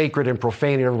of sacred and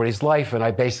profane in everybody's life. And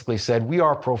I basically said, we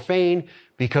are profane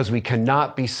because we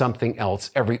cannot be something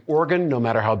else. Every organ, no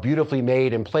matter how beautifully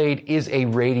made and played, is a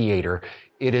radiator.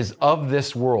 It is of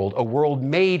this world, a world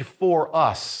made for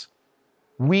us.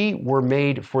 We were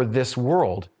made for this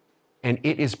world, and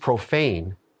it is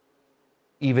profane,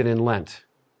 even in Lent.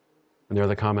 And there are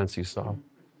the comments you saw.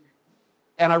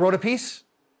 And I wrote a piece,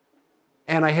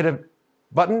 and I hit a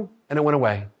button, and it went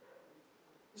away.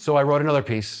 So I wrote another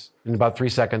piece. In about 3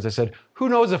 seconds, I said, who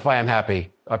knows if I am happy?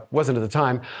 I wasn't at the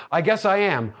time. I guess I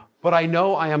am, but I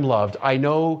know I am loved. I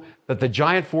know that the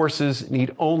giant forces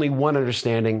need only one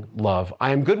understanding, love.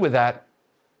 I am good with that.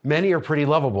 Many are pretty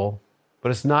lovable,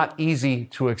 but it's not easy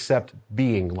to accept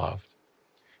being loved.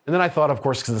 And then I thought, of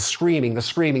course, because the screaming.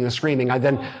 I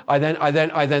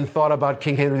then thought about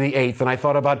King Henry VIII, and I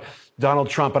thought about Donald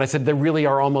Trump, and I said, they really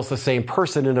are almost the same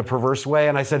person in a perverse way.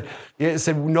 And I said,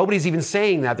 nobody's even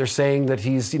saying that. They're saying that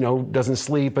he's, doesn't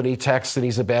sleep and he texts and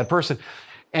he's a bad person.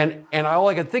 And all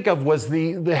I could think of was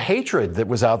the hatred that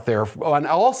was out there on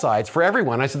all sides for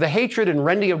everyone. I said, the hatred and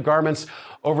rending of garments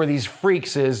over these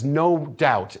freaks is no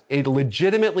doubt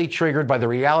legitimately triggered by the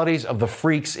realities of the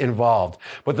freaks involved.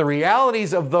 But the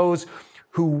realities of those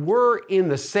who were in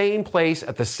the same place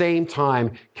at the same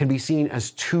time can be seen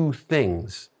as two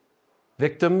things: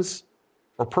 victims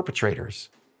or perpetrators.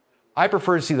 I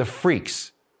prefer to see the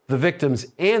freaks, the victims,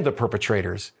 and the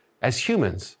perpetrators as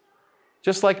humans,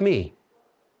 just like me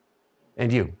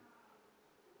and you.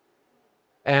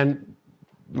 And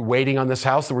waiting on this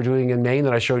house that we're doing in Maine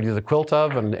that I showed you the quilt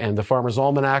of, and the Farmer's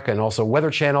Almanac, and also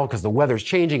Weather Channel, because the weather's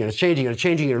changing and it's changing and it's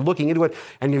changing, and you're looking into it,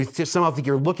 and you somehow think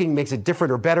you're looking makes it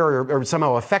different or better or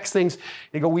somehow affects things. And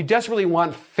you go, we desperately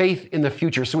want faith in the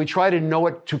future, so we try to know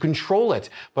it to control it.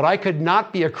 But I could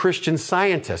not be a Christian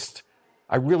Scientist.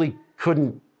 I really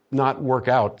couldn't not work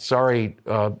out. Sorry,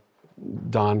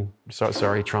 Don.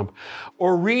 Sorry, Trump.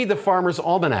 Or read the Farmer's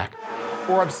Almanac,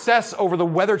 or obsess over the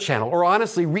Weather Channel, or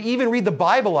honestly, even read the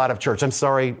Bible out of church. I'm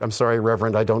sorry,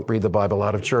 Reverend, I don't read the Bible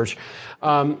out of church.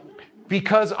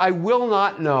 Because I will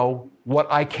not know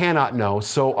what I cannot know,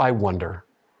 so I wonder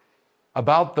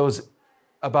about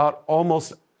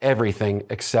almost everything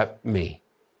except me.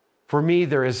 For me,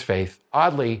 there is faith.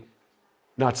 Oddly,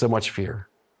 not so much fear.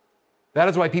 That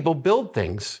is why people build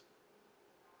things,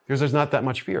 because there's not that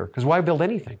much fear. Because why build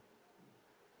anything?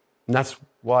 And that's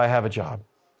why I have a job.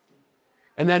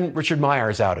 And then Richard Meyer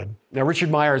is outed. Now, Richard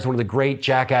Meyer is one of the great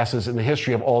jackasses in the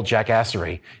history of all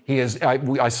jackassery.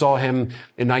 I saw him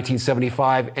in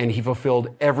 1975, and he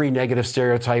fulfilled every negative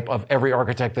stereotype of every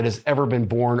architect that has ever been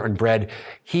born and bred.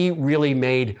 He really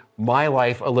made my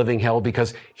life a living hell,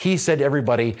 because he said to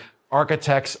everybody,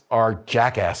 architects are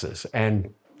jackasses.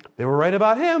 And they were right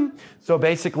about him. So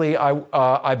basically,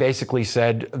 I basically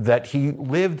said that he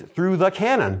lived through the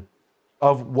canon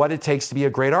of what it takes to be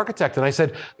a great architect. And I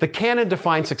said, the canon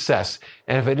defines success.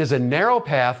 And if it is a narrow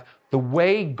path, the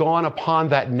way gone upon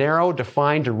that narrow,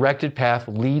 defined, directed path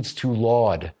leads to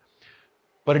laud.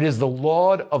 But it is the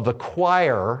laud of the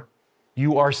choir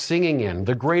you are singing in.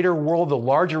 The greater world, the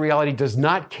larger reality, does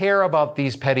not care about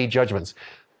these petty judgments.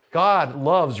 God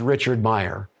loves Richard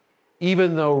Meyer,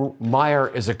 even though Meyer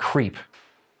is a creep.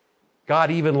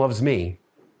 God even loves me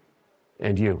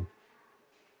and you.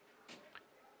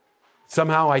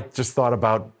 Somehow I just thought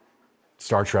about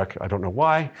Star Trek. I don't know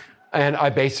why. And I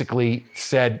basically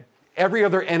said, every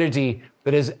other entity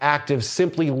that is active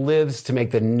simply lives to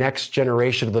make the next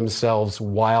generation of themselves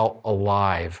while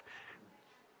alive.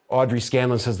 Audrey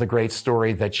Scanlon says the great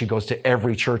story that she goes to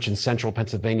every church in central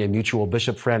Pennsylvania, mutual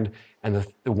bishop friend, and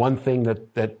the one thing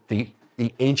that the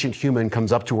ancient human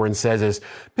comes up to her and says is,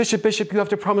 Bishop, you have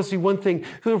to promise me one thing.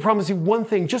 You have to promise me one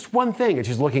thing, just one thing. And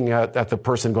she's looking at the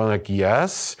person going like,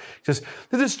 yes. She says,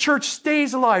 that this church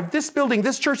stays alive. This building,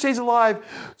 this church stays alive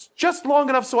just long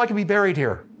enough so I can be buried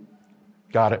here.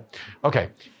 Got it. Okay.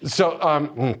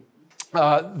 So,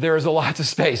 there is a lot to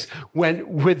space.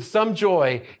 With some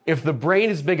joy, if the brain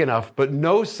is big enough, but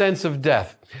no sense of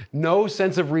death, no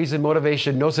sense of reason,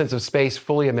 motivation, no sense of space,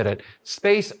 fully admit it.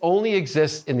 Space only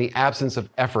exists in the absence of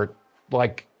effort,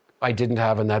 like I didn't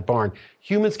have in that barn.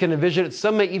 Humans can envision it,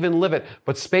 some may even live it,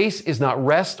 but space is not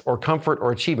rest or comfort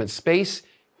or achievement. Space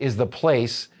is the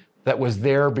place that was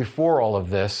there before all of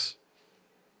this,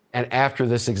 and after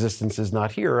this existence is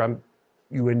not here.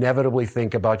 You inevitably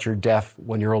think about your death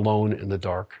when you're alone in the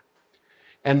dark.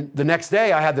 And the next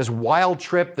day, I had this wild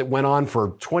trip that went on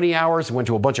for 20 hours, went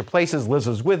to a bunch of places. Liz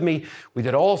was with me. We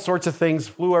did all sorts of things,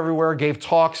 flew everywhere, gave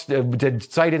talks, did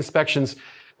site inspections.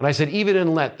 And I said, even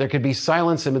in Lent, there could be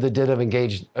silence in the din of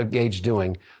engaged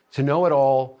doing. To know it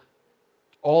all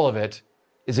of it,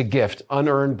 is a gift,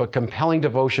 unearned but compelling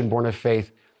devotion born of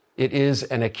faith. It is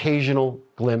an occasional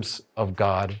glimpse of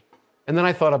God. And then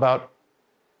I thought about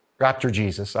Rapture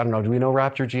Jesus. I don't know. Do we know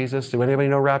Rapture Jesus? Do anybody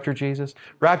know Rapture Jesus?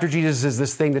 Rapture Jesus is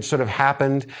this thing that sort of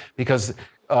happened because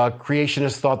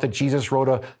creationists thought that Jesus rode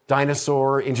a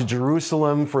dinosaur into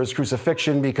Jerusalem for his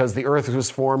crucifixion because the earth was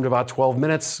formed about 12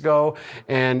 minutes ago,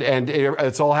 and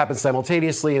it's all happened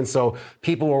simultaneously. And so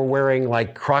people were wearing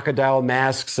like crocodile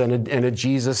masks and a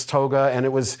Jesus toga, and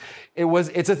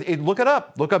look it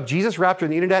up. Look up Jesus Rapture on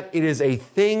the internet. It is a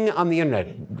thing on the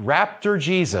internet. Rapture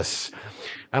Jesus.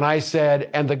 And I said,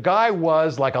 and the guy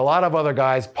was, like a lot of other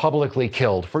guys, publicly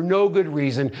killed for no good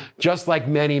reason, just like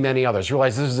many, many others.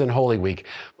 Realize this is in Holy Week.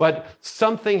 But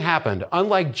something happened.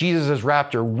 Unlike Jesus'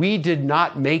 rapture, we did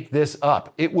not make this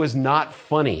up. It was not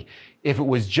funny. If it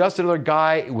was just another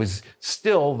guy, it was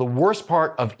still the worst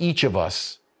part of each of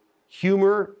us.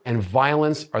 Humor and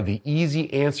violence are the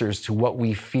easy answers to what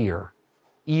we fear,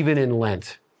 even in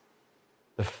Lent.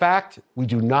 The fact we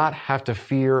do not have to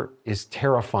fear is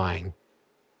terrifying.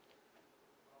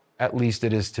 At least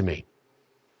it is to me.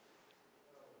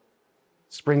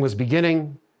 Spring was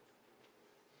beginning.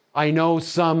 I know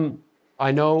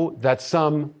that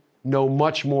some know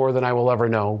much more than I will ever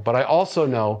know, but I also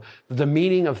know that the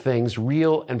meaning of things,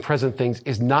 real and present things,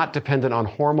 is not dependent on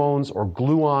hormones or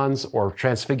gluons or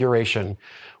transfiguration.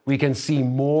 We can see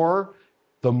more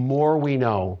the more we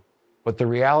know, but the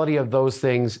reality of those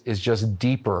things is just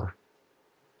deeper,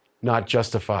 not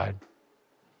justified.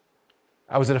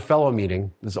 I was at a fellow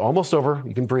meeting. This is almost over.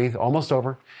 You can breathe. Almost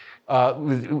over.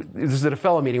 This is at a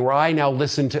fellow meeting where I'm now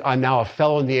a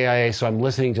fellow in the AIA, so I'm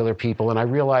listening to other people, and I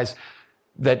realize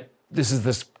that this is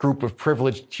this group of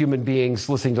privileged human beings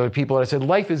listening to other people. And I said,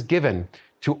 life is given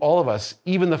to all of us,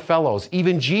 even the fellows,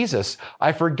 even Jesus.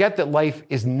 I forget that life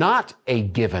is not a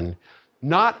given,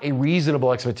 not a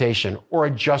reasonable expectation or a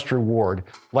just reward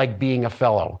like being a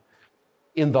fellow.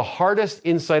 In the hardest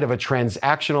insight of a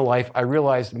transactional life, I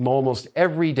realized almost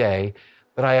every day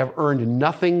that I have earned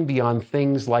nothing beyond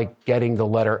things like getting the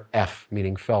letter F,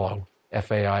 meaning fellow,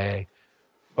 F-A-I-A.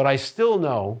 But I still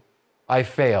know I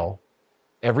fail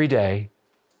every day,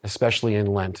 especially in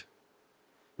Lent.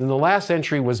 And the last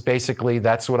entry was basically,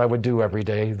 that's what I would do every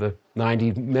day, the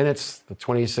 90 minutes, the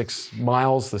 26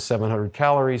 miles, the 700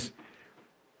 calories.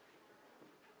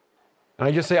 And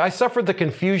I just say, I suffered the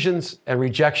confusions and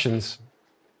rejections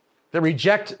that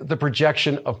reject the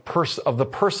projection of the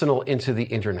personal into the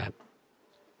internet.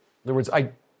 In other words,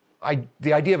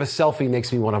 the idea of a selfie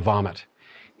makes me want to vomit.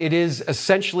 It is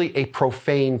essentially a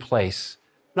profane place.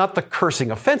 Not the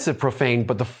cursing, offensive profane,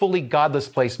 but the fully godless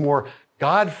place, more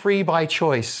God-free by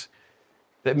choice,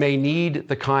 that may need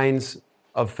the kinds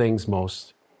of things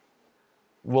most.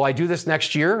 Will I do this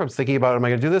next year? I was thinking about, am I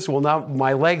going to do this? Well, now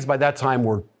my legs by that time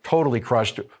were totally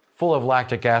crushed, full of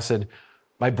lactic acid.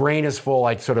 My brain is full.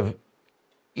 I'd sort of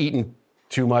eaten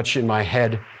too much in my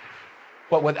head.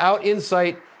 But without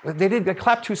insight, they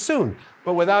clapped too soon.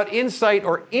 But without insight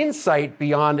or insight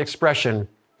beyond expression,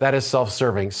 that is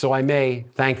self-serving. So I may,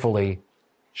 thankfully,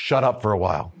 shut up for a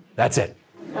while. That's it.